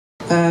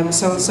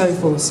so on and so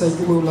forth, so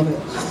you will love it.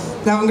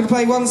 Now I'm going to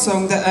play one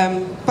song that,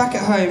 back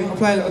at home, I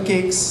play a lot of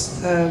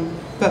gigs,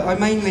 but I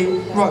mainly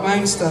write my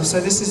own stuff, so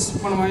this is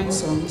one of my own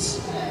songs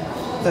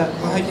that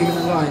I hope you're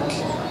going to like.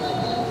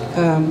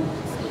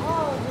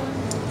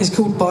 It's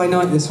called By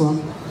Night, this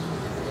one.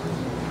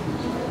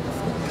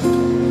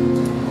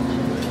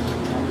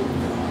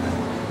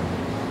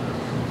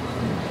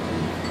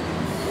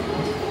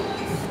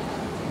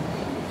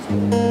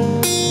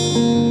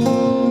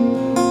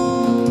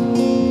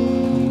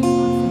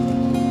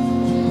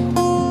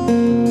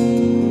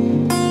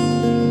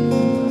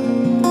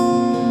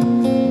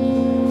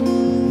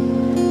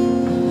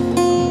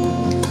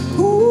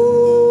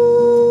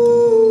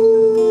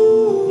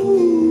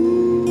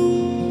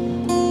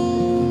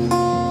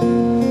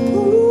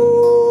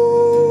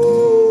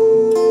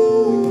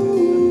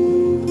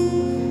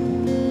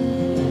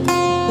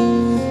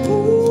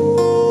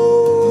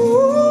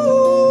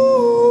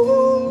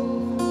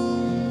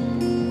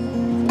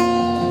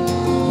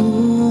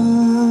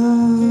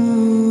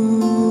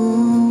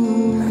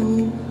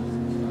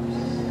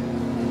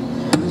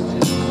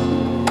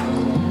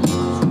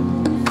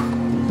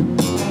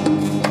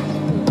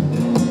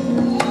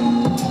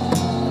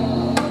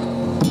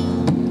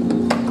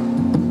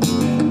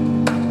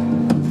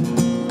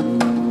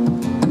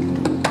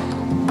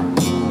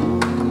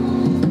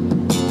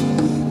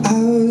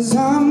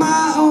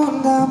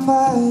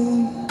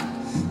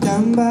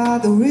 Down by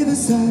the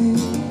riverside,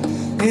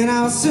 and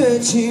I was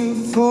searching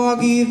for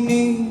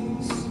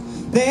forgiveness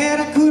that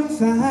I couldn't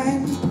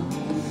find.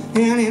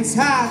 And it's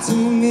hard to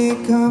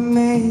make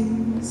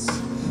amends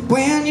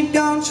when you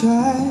don't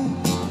try,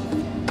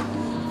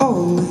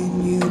 or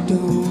when you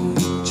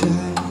don't try.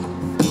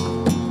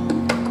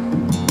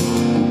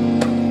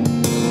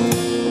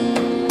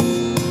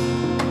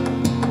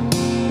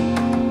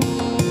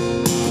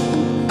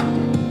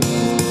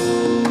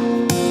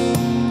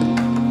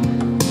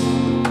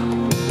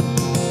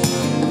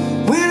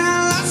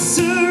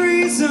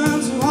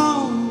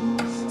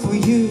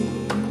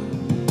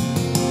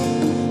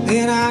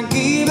 Then I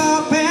give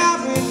up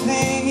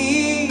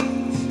everything,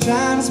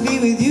 trying to be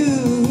with you.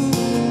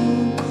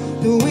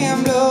 The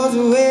wind blows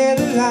away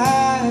the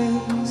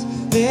lies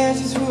that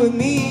you threw at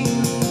me.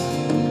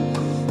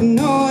 And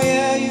oh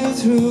yeah, you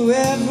threw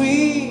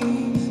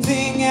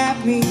everything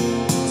at me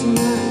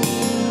tonight.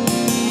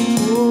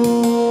 Oh.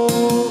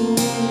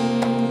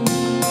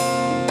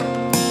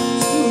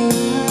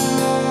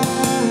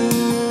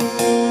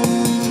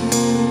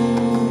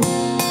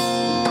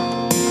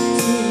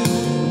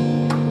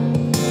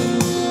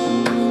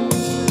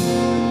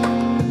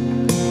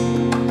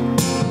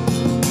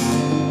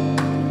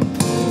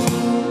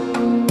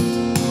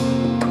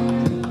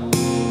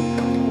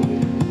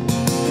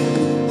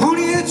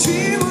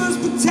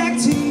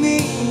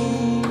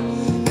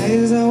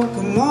 As I walk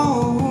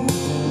alone,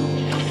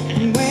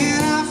 and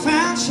when I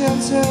found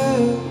shelter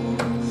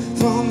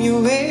from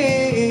your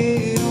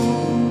way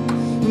home,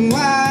 and why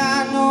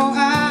I know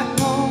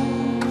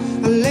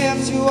I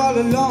left you all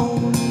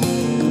alone,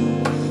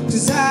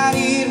 'cause I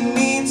didn't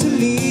mean to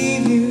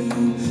leave you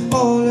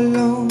all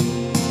alone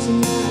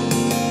tonight.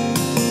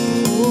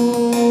 Oh.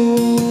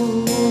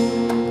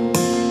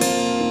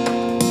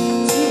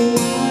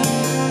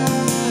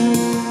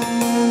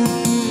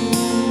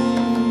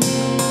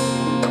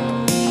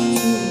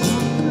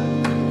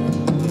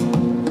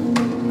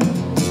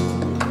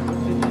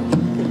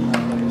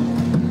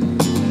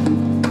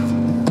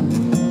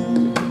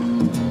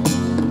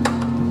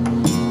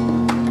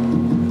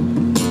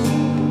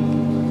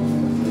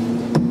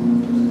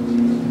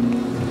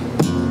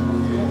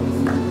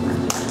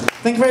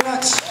 Thank you very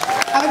much.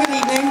 Have a good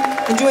evening.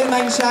 Enjoy the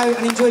main show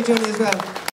and enjoy Johnny as well.